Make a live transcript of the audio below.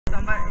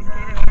Somebody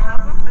get it.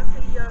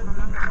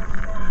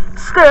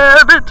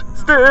 Stab it!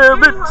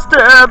 Stab it!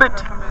 Stab it!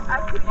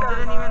 You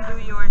didn't even do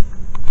yours.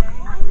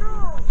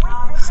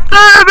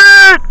 Stab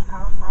it!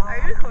 Are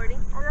you recording?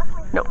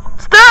 No.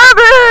 Stab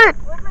it!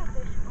 Where's my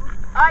fish?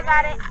 Oh, I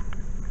got it.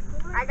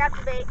 I got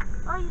the bait.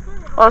 Oh, you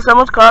did it. Oh,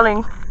 someone's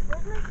calling.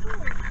 Where's my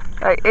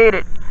fish? I ate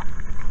it.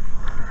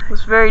 It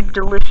was very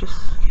delicious.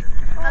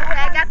 Okay,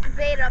 I got the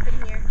bait up in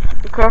here.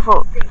 Be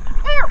careful. Ew!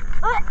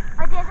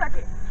 I didn't touch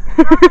it.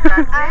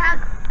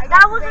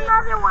 That was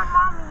another one,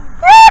 Mommy.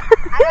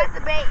 I got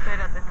the bait.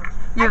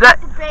 You got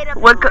the bait up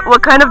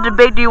what kind of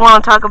debate do you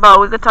want to talk about?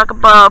 We could talk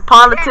about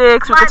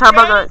politics. We could talk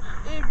about. Is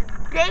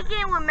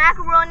bacon with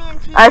macaroni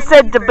and cheese. I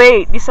said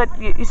debate. You said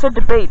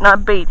debate,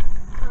 not bait.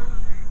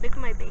 Look at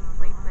my bait.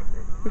 Wait.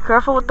 Be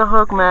careful with the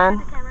hook,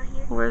 man.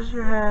 Where's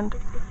your hand?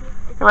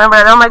 Remember,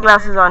 I don't have my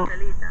glasses on.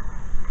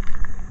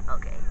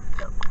 Okay.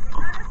 So.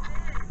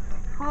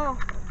 Oh.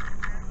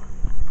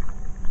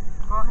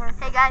 Go ahead.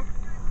 Hey guys,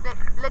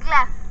 look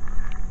left.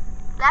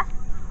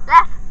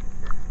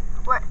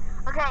 Where?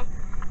 Okay.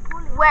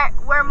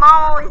 Where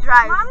Mom always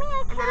drives. Mommy,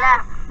 I can't. In the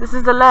left. This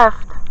is the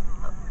left.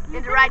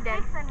 In the right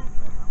then.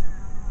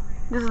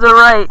 This is the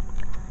right.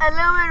 A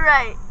little bit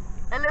right.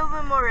 A little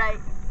bit more right.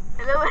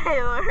 A little bit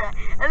more right.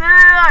 A little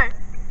bit more.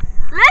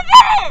 Look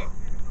at it!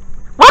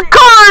 What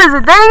color is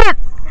it? Dang it!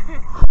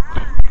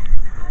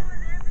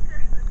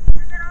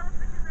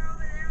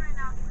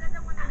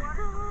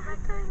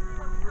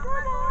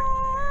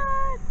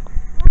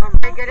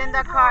 Okay, get in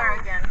the car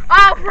again.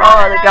 Oh,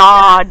 Oh,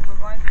 God. We're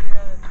going to the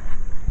other.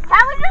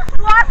 Can we just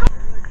walk?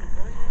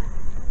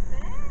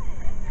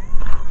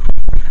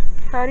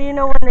 How do you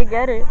know when they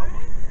get it?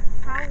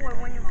 How?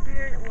 When you put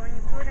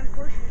it and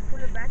push, you pull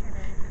it back in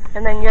it.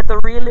 And then you have to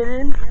reel it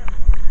in?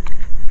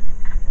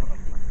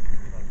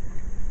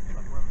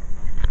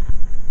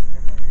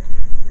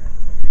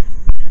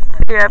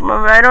 Yeah,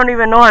 I don't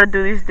even know how to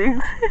do these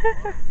things.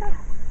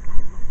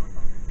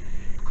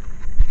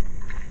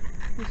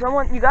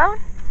 Someone, you got one?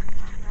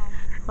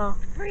 No. Oh.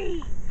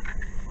 Free.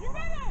 You did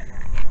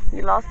it.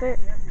 You lost it?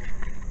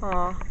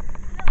 Oh.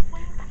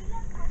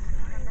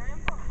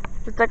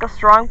 It's like a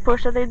strong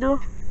push that they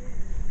do?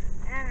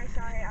 And I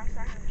saw him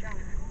jump.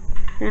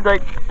 You're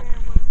like...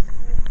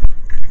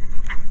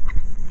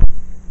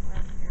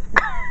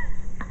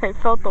 I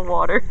felt the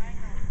water.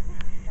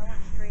 That went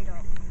straight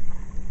up.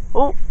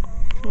 Oh,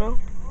 no.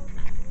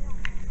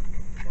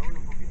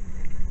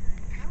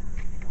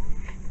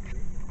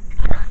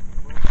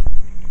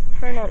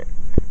 Try not it.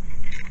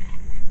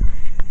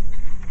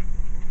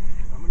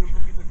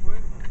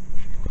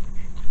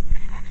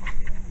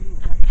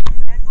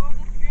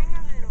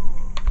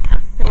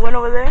 It went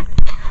over there?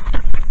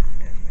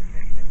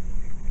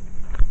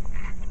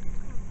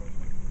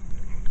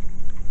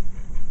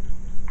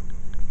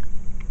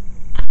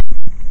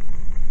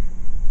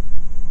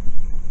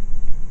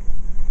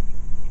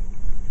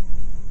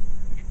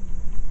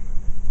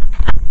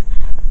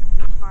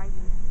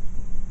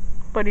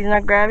 But he's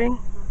not grabbing?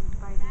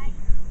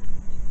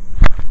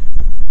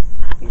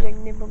 He's like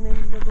nibble.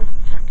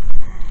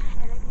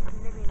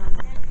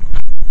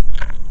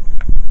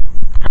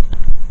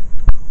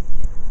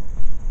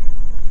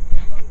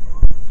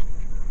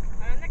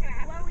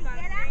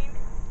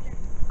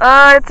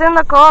 It's in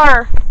the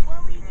car.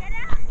 When we get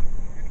out,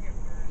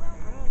 when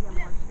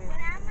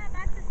I'm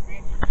about to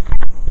fish,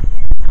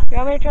 You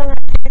want me to try that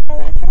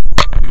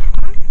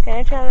drum? Can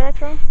I try that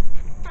drum?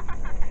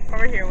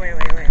 Over here, wait.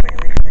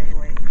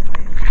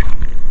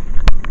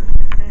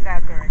 In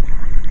that direction.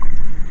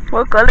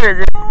 What color is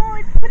it? Oh,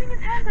 it's putting his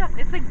hand up.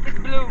 It's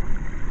blue.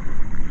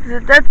 Is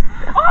it that?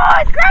 Oh,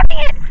 it's grabbing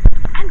it!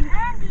 Andy.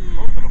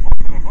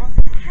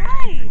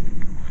 Try.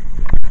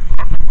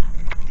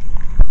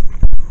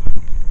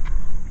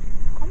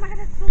 Oh my god,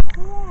 that's so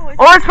cool.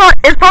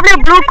 It's probably a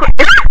blue crab.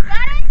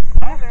 got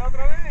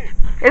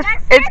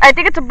it? I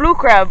think it's a blue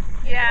crab.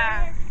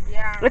 Yeah.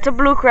 It's a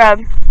blue crab.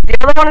 The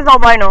other one is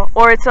albino,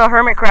 or it's a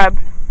hermit crab.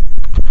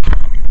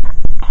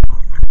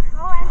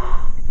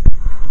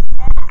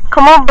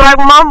 Come on, Black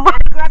Mamba.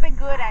 Let it grab it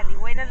good, Andy.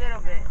 Wait a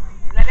little bit.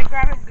 Let it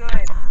grab it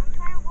good.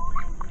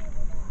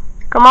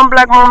 Come on,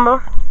 Black Mamba.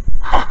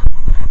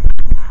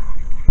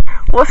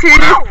 What's your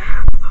name?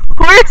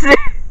 Who is it?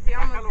 He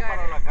almost got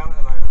it.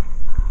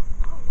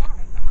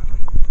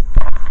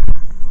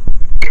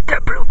 Get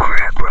that blue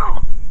crab, bro.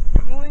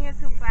 You're moving it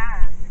too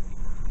fast.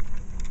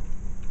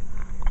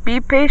 Be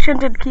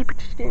patient and keep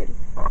it steady.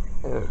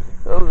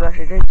 Oh gosh,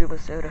 I drank too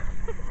much soda.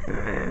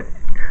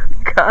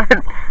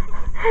 God.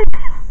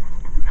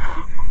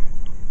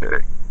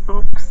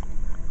 Oops.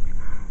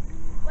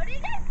 What are you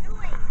guys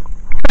doing?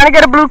 Trying to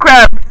get a blue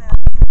crab.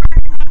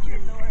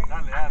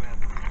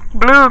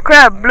 Blue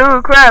crab.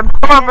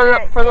 Come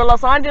on, for the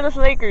Los Angeles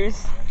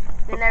Lakers.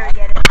 They never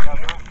get it.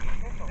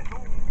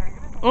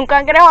 Un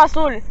cangrejo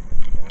azul.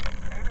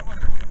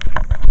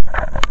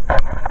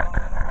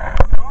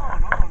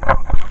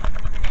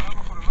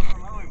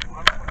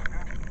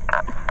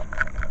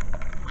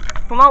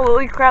 Come on,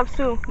 we'll eat crabs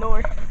too. No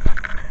worries.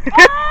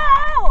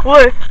 Oh!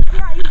 What?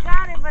 Yeah, you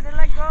got it, but it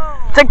let go.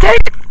 Take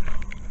it.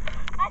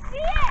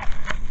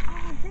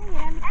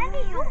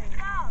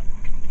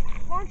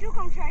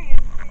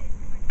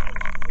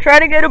 Try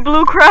to get a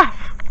blue crab.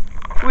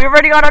 We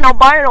already got an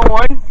albino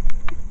one.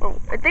 Oh,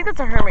 I think that's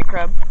a hermit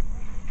crab.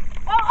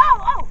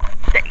 Oh!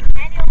 Andy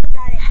almost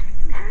got it.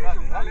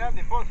 Dale,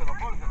 Andy, pónselo.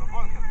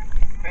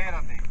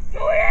 Espérate. Do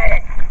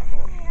it! I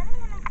don't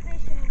want to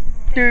fish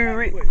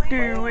anymore.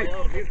 Do it.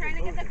 We're trying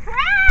to get the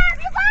crab!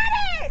 You got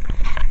it!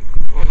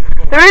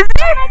 There is it?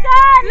 Oh my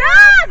god!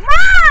 Look,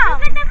 Mom!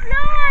 Look at the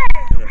floor!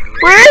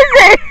 Where is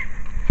it?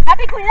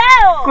 Papi,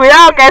 cuidado!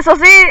 Cuidado, que eso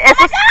sí,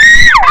 eso sí.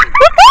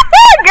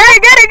 Get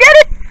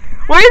it.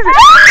 Where is it?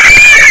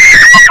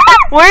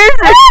 Where is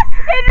it?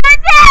 It's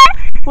right there!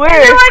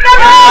 Where? Oh my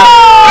god!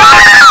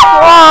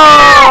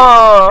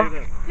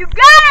 Whoa! You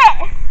got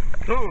it!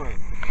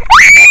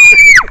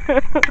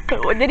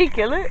 What, did he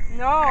kill it?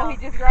 No, he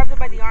just grabbed it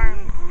by the arm.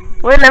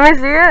 Wait, let me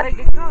see it. Like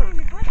it goes.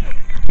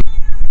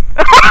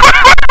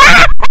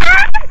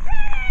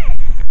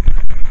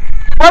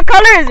 What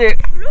color is it?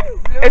 Blue.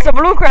 It's a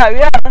blue crab,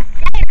 yeah. Yeah,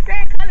 it's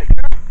certain colors,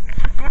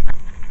 girl.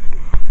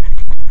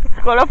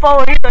 Color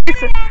favorito,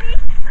 dice.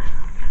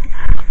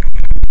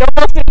 The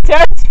most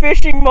intense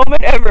fishing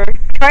moment ever.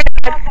 Try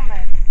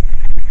that.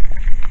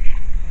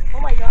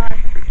 Oh my god.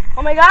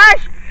 Oh my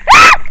gosh!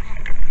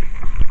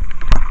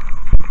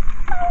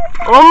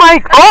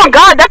 Oh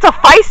god, that's a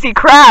feisty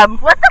crab.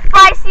 What the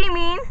feisty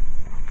mean?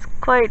 It's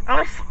quite. I'm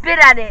gonna spit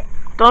at it.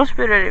 Don't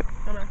spit at it.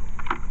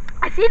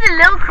 I see the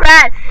little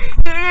crab.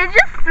 It's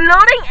just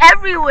floating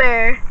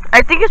everywhere.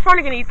 I think it's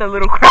probably gonna eat the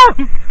little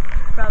crab.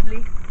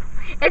 Probably.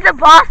 It's a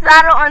boss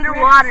battle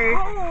underwater.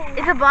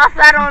 It's a boss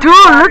battle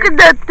underwater. Dude, look at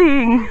that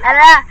thing.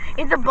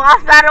 It's a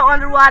boss battle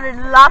underwater.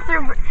 The lobster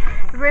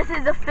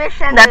versus the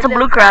fish and That's a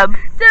blue crab.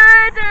 The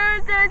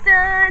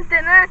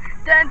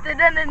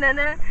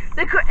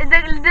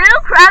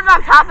little crab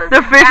on top of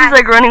The fish is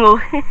like running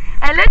away.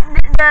 And look,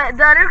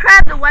 the other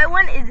crab, the white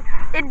one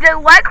the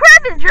white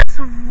crab is just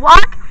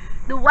walk.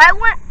 The white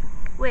one,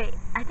 wait,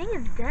 I think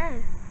it's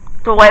dead.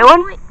 The white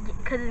one?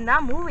 Because it's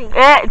not moving.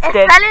 Yeah, it's dead.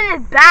 It fell in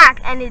its back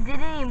and it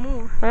didn't even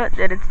move.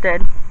 Dead, it's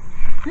dead.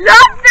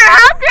 Lobster,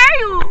 how dare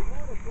you?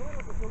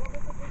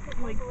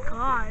 Oh my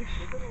gosh.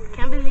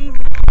 Can't believe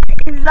it.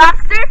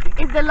 Lobster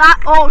is the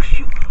oh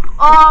shoot.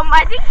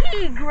 I think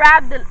he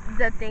grabbed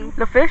the thing.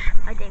 The fish?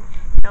 I think.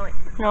 No, wait.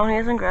 No, he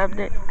hasn't grabbed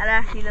it. I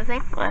actually don't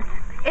think. What?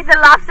 It's a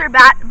lobster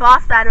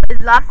boss battle.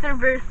 It's lobster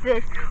versus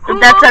fish. Who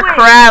That's will a win?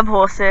 crab,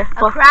 Jose. A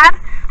crab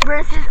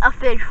versus a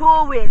fish. Who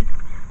will win?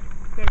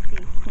 Let's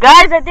see.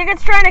 Guys, I think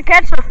it's trying to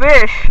catch the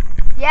fish.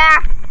 Yeah.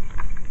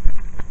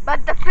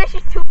 But the fish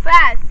is too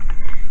fast.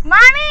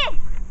 Mommy!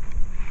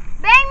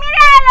 Ven,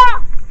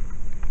 míralo!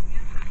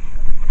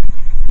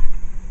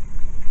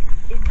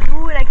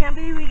 Dude, I can't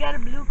believe we got a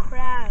blue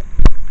crab.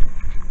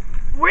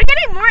 We're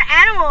getting more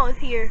animals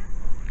here.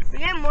 We're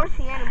getting more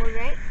sea animals,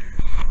 right?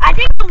 I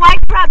think the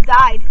white crab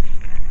died.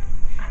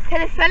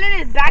 Because it fell in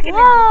his back and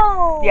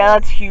Whoa! Yeah,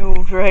 that's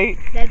huge, right?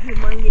 That's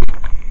humongous.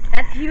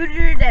 That's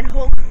huger than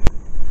Hulk.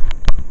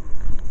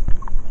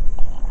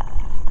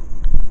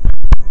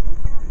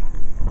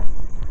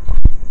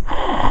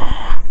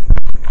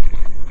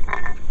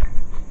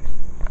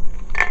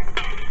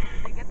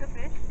 They get the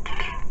fish?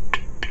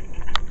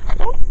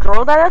 Don't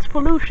throw that, that's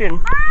pollution.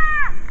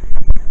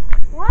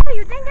 What?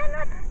 You think they're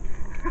not?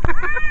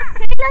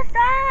 Kayla,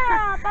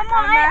 stop!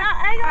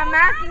 I'm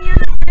asking you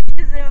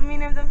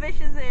if the fish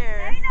is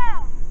there.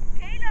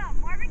 Kayla,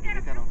 Marvin got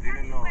a blue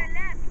crab to my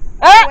left.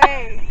 Ah!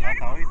 Wait.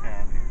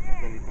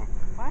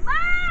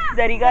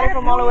 Daddy got it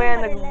from all the way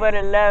on the but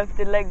it left.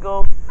 It let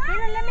go.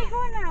 Kayla, let me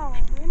go now.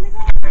 Let me go.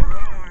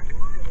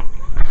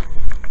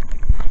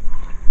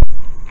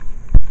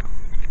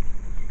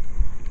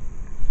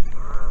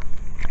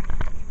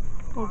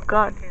 Oh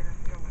god.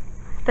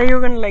 I thought you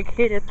were gonna like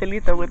hit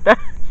Estelita with that.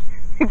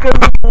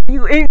 Because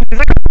you ate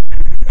it.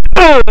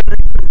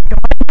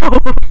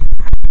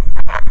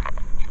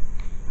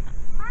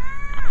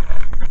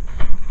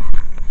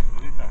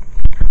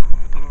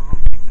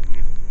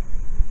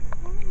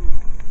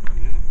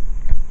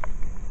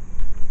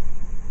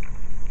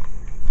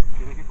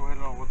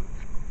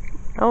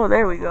 Oh,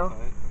 there we go.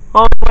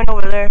 Oh, it went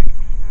over there.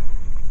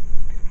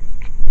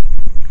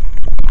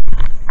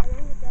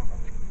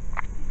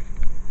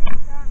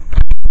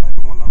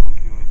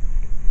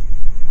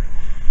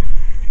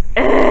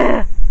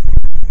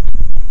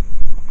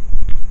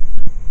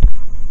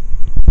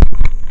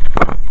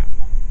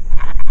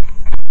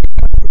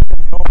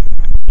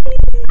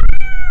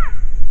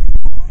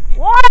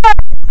 What?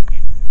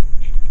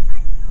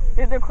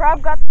 Did the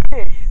crab got the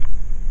fish?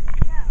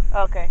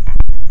 No. Okay.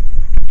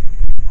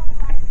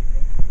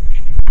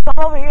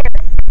 Come over here.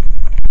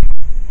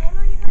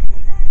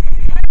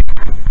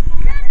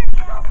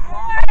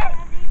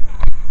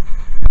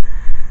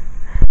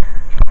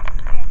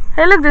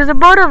 Hey, look, there's a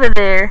boat over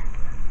there.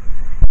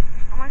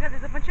 Oh my god,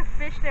 there's a bunch of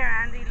fish there,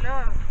 Andy. Look. I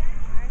know.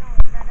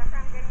 That's why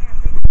I'm getting a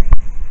big fish.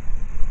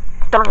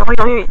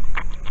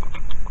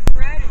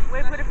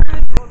 Wait, put it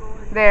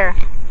there.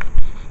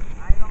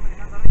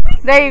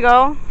 There you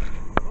go.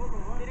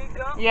 Did it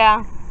go?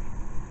 Yeah.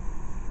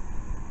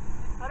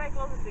 How do I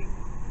close the thing?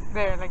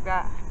 There, like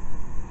that.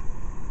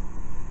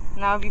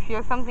 Now if you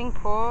feel something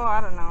pull,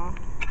 I don't know.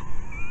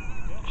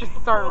 Just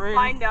start We'll reading.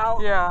 find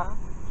out. Yeah.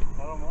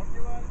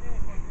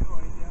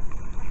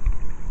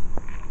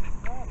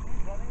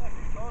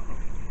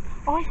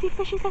 Oh, I see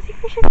fishes, I see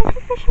fishes, I see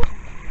fishes.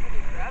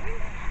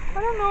 I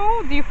don't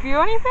know. Do you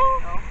feel anything?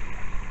 No.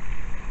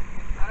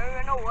 I don't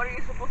even know what are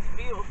you supposed to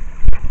feel.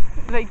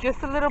 Like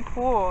just a little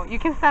pull. You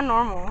can stand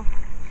normal.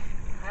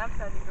 I am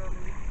standing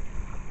normally.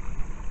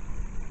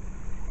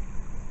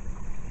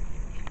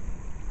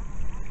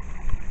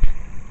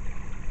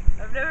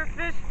 I've never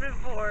fished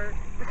before.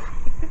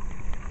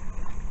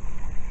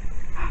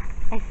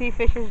 I see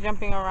fishes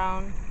jumping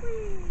around.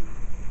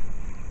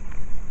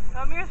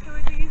 Come here so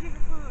we can use it for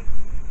food.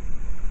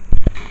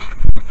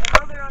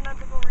 And other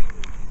unethical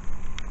reasons.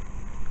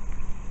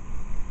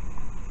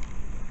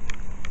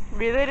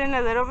 Breathe it in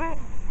a little bit.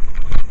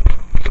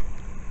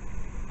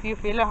 Do you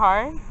feel it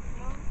hard? No.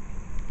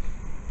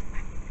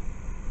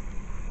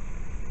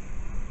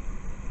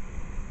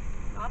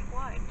 Not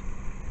quite.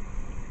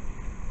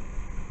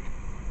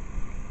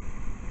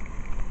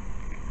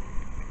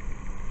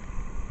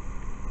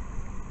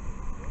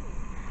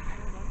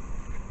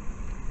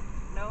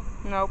 No?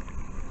 Nope.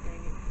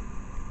 Dang it.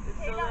 It's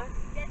still there?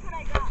 Guess what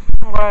I got?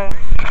 What?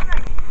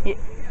 Yeah.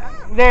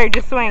 There,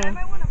 just swing. I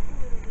might want to pull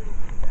it a little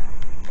bit back.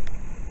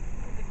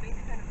 The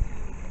bait's kind of too...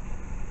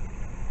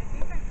 I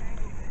think I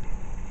tangled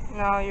it.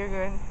 No, you're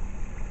good.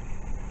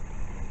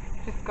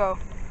 Just go.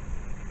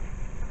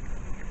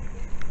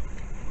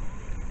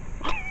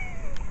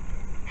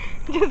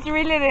 Just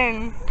reel it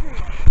in.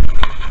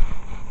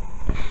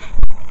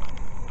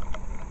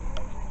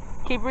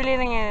 Keep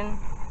reeling it in.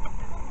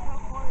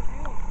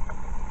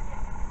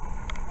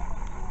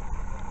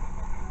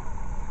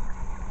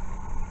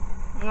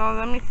 No,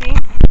 let me see.